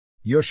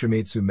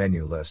Yoshimeatsu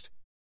menu list.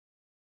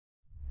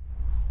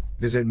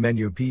 Visit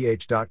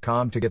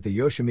menuph.com to get the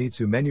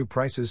Yoshimeatsu menu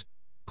prices.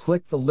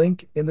 Click the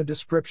link in the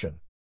description.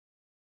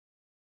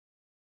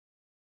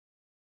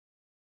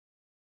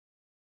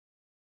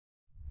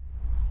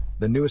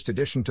 The newest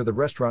addition to the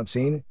restaurant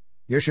scene,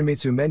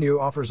 Yoshimeatsu menu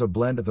offers a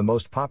blend of the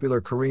most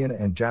popular Korean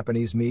and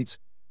Japanese meats,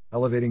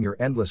 elevating your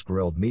endless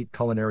grilled meat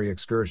culinary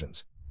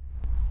excursions.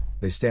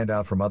 They stand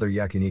out from other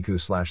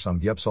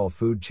yakiniku/samgyeopsal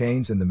food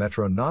chains in the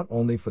metro not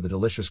only for the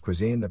delicious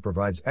cuisine that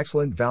provides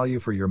excellent value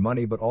for your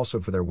money but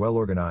also for their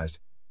well-organized,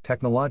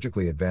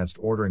 technologically advanced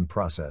ordering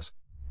process.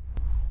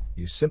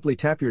 You simply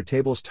tap your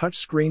table's touch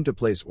screen to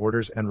place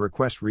orders and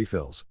request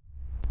refills.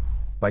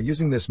 By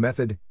using this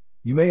method,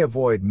 you may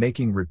avoid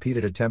making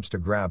repeated attempts to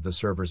grab the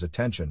server's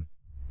attention.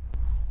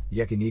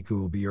 Yakiniku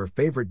will be your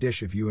favorite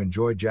dish if you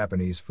enjoy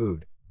Japanese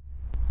food.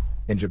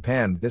 In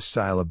Japan, this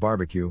style of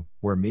barbecue,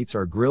 where meats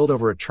are grilled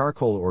over a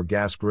charcoal or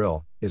gas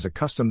grill, is a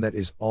custom that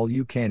is all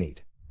you can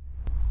eat.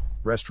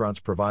 Restaurants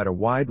provide a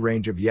wide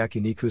range of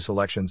yakiniku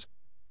selections,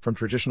 from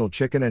traditional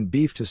chicken and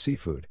beef to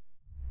seafood.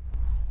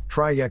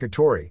 Try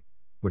yakitori,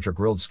 which are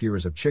grilled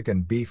skewers of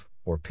chicken, beef,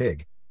 or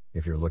pig,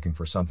 if you're looking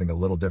for something a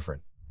little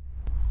different.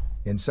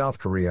 In South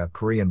Korea,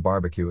 Korean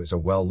barbecue is a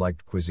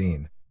well-liked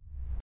cuisine.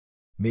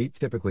 Meat,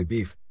 typically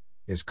beef,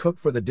 is cooked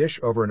for the dish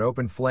over an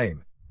open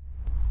flame.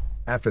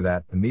 After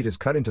that, the meat is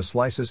cut into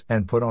slices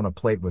and put on a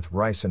plate with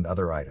rice and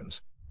other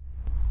items.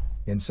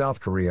 In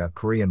South Korea,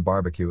 Korean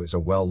barbecue is a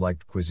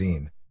well-liked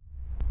cuisine.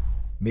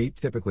 Meat,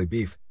 typically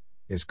beef,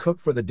 is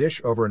cooked for the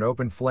dish over an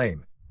open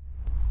flame.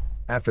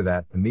 After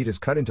that, the meat is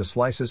cut into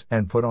slices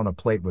and put on a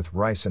plate with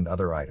rice and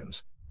other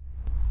items.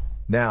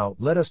 Now,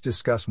 let us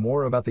discuss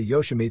more about the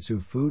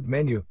Yoshimeatsu food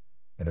menu,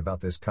 and about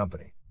this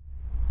company.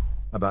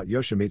 About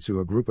Yoshimeatsu,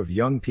 a group of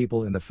young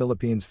people in the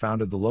Philippines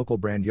founded the local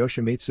brand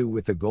Yoshimeatsu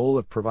with the goal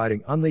of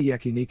providing only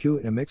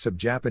yakiniku in a mix of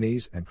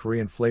Japanese and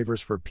Korean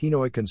flavors for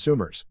Pinoy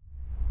consumers.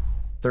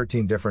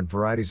 13 different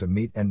varieties of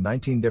meat and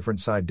 19 different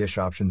side dish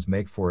options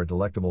make for a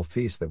delectable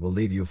feast that will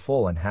leave you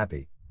full and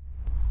happy.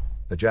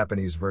 The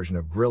Japanese version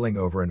of grilling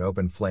over an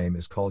open flame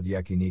is called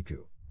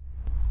yakiniku.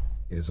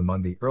 It is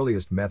among the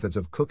earliest methods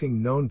of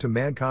cooking known to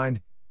mankind,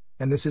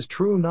 and this is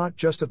true not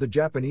just of the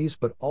Japanese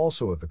but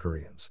also of the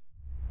Koreans.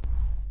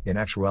 In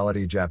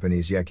actuality,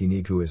 Japanese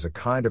yakiniku is a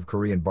kind of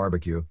Korean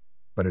barbecue,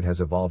 but it has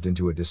evolved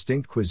into a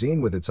distinct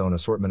cuisine with its own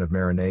assortment of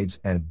marinades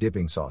and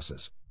dipping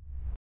sauces.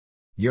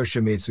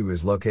 Yoshimeatsu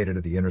is located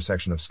at the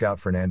intersection of Scout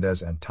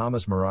Fernandez and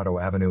Thomas Morato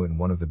Avenue in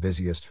one of the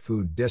busiest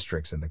food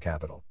districts in the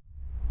capital.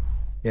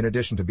 In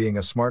addition to being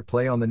a smart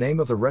play on the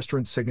name of the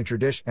restaurant's signature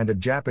dish and a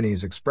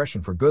Japanese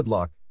expression for good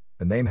luck,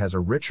 the name has a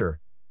richer,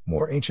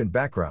 more ancient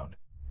background.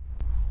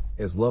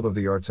 His love of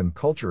the arts and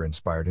culture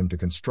inspired him to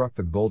construct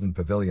the Golden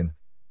Pavilion,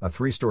 a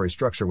three-story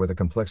structure with a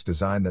complex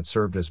design that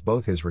served as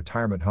both his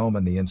retirement home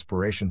and the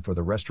inspiration for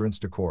the restaurant's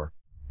decor.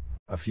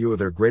 A few of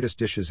their greatest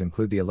dishes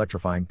include the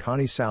electrifying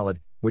kani salad,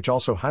 which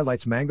also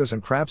highlights mangoes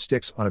and crab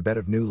sticks on a bed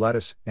of new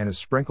lettuce and is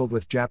sprinkled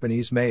with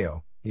Japanese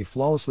mayo, a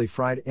flawlessly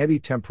fried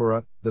ebi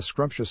tempura, the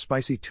scrumptious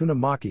spicy tuna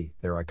maki,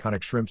 their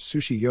iconic shrimp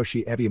sushi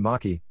yoshi ebi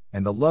maki,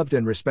 and the loved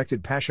and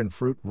respected passion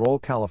fruit roll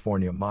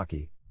California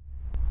maki.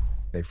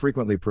 They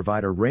frequently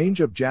provide a range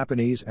of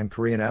Japanese and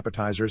Korean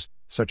appetizers,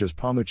 such as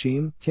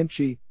pamuchim,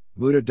 kimchi,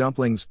 Buddha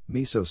dumplings,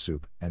 miso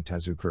soup, and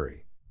tazu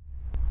curry.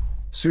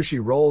 Sushi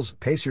rolls.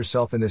 Pace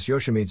yourself in this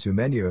Yoshimeatsu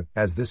menu,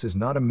 as this is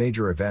not a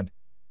major event,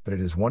 but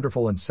it is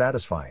wonderful and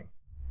satisfying.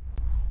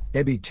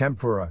 Ebi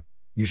tempura.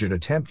 You should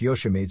attempt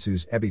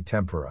Yoshimeatsu's ebi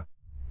tempura.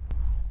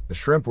 The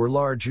shrimp were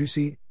large,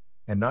 juicy,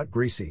 and not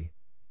greasy,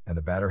 and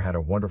the batter had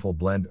a wonderful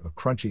blend of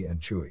crunchy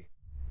and chewy.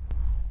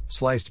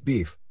 Sliced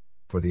beef,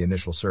 for the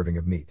initial serving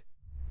of meat.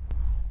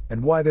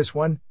 And why this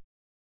one?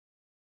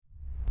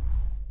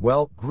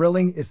 Well,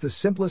 grilling is the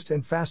simplest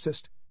and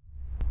fastest.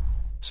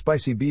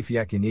 Spicy beef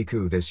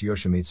yakiniku. This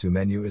Yoshimeatsu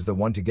menu is the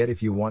one to get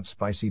if you want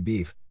spicy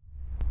beef.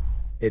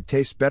 It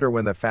tastes better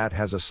when the fat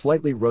has a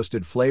slightly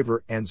roasted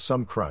flavor and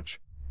some crunch.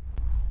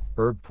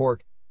 Herb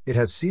pork. It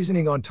has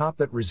seasoning on top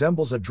that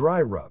resembles a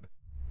dry rub.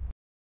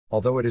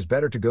 Although it is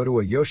better to go to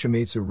a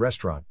Yoshimeatsu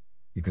restaurant,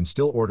 you can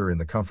still order in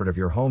the comfort of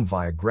your home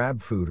via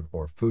GrabFood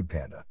or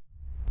Foodpanda.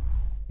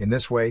 In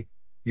this way,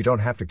 you don't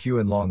have to queue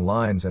in long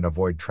lines and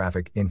avoid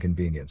traffic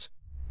inconvenience.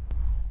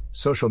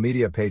 Social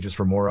media pages.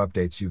 For more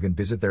updates, you can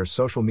visit their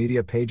social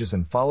media pages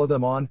and follow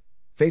them on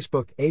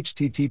Facebook,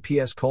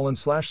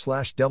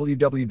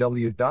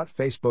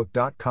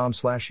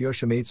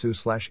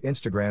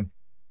 https://www.facebook.com/Yoshimeatsu/Instagram,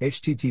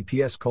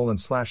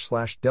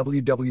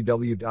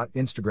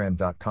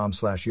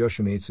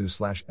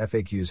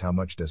 https://www.instagram.com/Yoshimeatsu/FAQs. How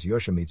much does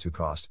Yoshimeatsu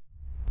cost?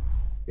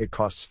 It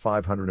costs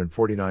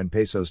 549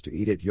 pesos to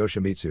eat at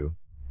Yoshimeatsu.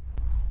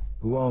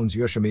 Who owns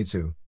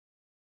Yoshimeatsu?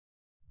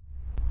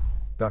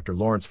 Dr.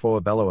 Lawrence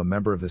Foabello, a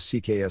member of the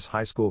CKS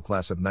High School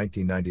class of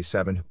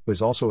 1997, who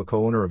is also a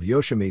co-owner of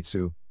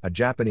Yoshimeatsu, a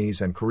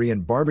Japanese and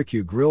Korean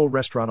barbecue grill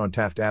restaurant on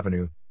Taft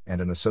Avenue, and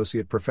an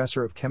associate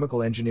professor of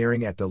chemical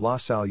engineering at De La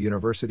Salle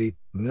University,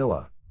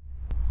 Manila.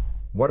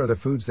 What are the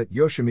foods that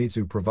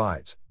Yoshimeatsu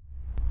provides?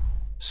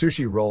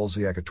 Sushi rolls,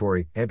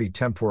 yakitori, ebi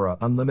tempura,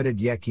 unlimited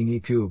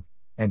yakiniku,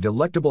 and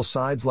delectable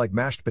sides like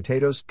mashed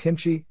potatoes,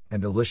 kimchi,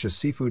 and delicious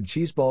seafood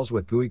cheese balls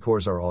with gooey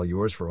cores are all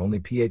yours for only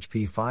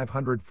PHP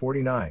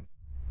 549.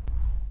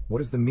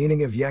 What is the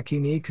meaning of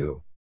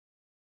yakiniku?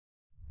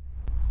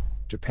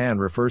 Japan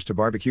refers to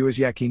barbecue as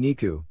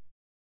yakiniku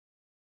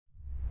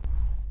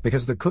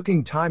because the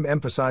cooking time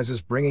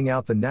emphasizes bringing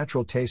out the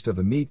natural taste of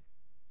the meat.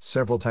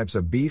 Several types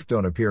of beef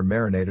don't appear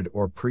marinated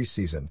or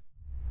pre-seasoned.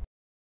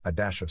 A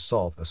dash of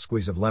salt, a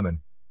squeeze of lemon,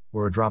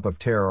 or a drop of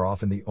tare are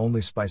often the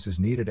only spices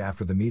needed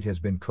after the meat has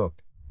been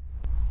cooked.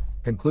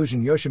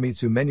 Conclusion: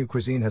 Yoshimeatsu menu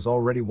cuisine has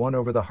already won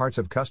over the hearts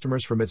of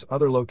customers from its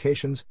other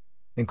locations,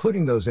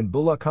 including those in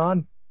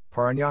Bulacan,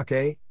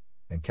 Parañaque,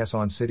 and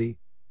Quezon City,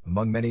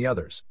 among many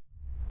others.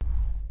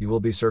 You will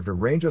be served a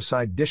range of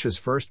side dishes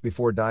first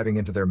before diving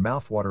into their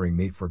mouth-watering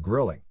meat for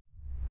grilling.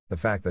 The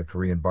fact that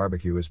Korean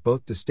barbecue is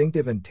both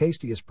distinctive and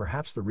tasty is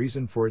perhaps the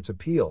reason for its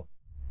appeal.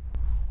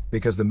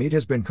 Because the meat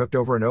has been cooked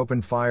over an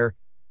open fire,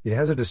 it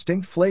has a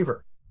distinct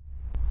flavor.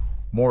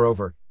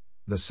 Moreover,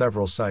 the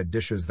several side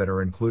dishes that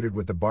are included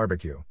with the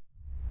barbecue.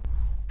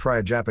 Try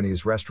a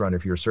Japanese restaurant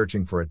if you're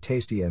searching for a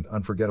tasty and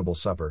unforgettable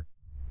supper.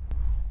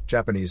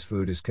 Japanese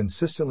food is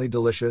consistently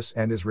delicious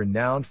and is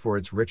renowned for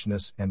its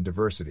richness and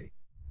diversity.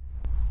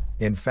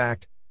 In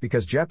fact,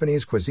 because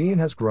Japanese cuisine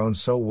has grown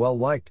so well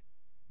liked,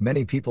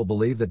 many people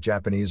believe that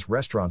Japanese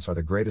restaurants are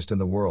the greatest in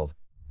the world.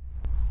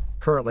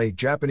 Currently,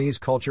 Japanese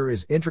culture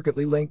is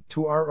intricately linked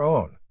to our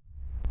own.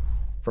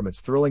 From its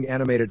thrilling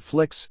animated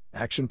flicks,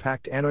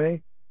 action-packed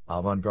anime,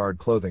 avant-garde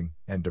clothing,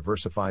 and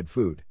diversified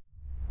food.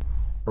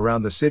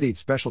 Around the city,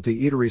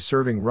 specialty eateries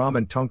serving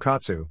ramen,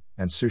 tonkatsu,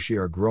 and sushi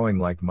are growing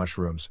like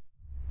mushrooms.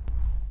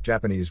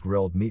 Japanese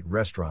grilled meat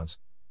restaurants,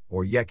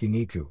 or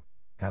yakiniku,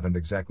 haven't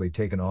exactly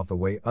taken off the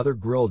way other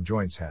grilled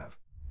joints have.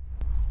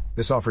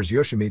 This offers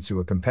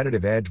Yoshimeatsu a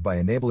competitive edge by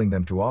enabling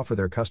them to offer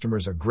their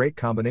customers a great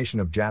combination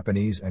of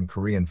Japanese and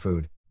Korean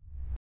food.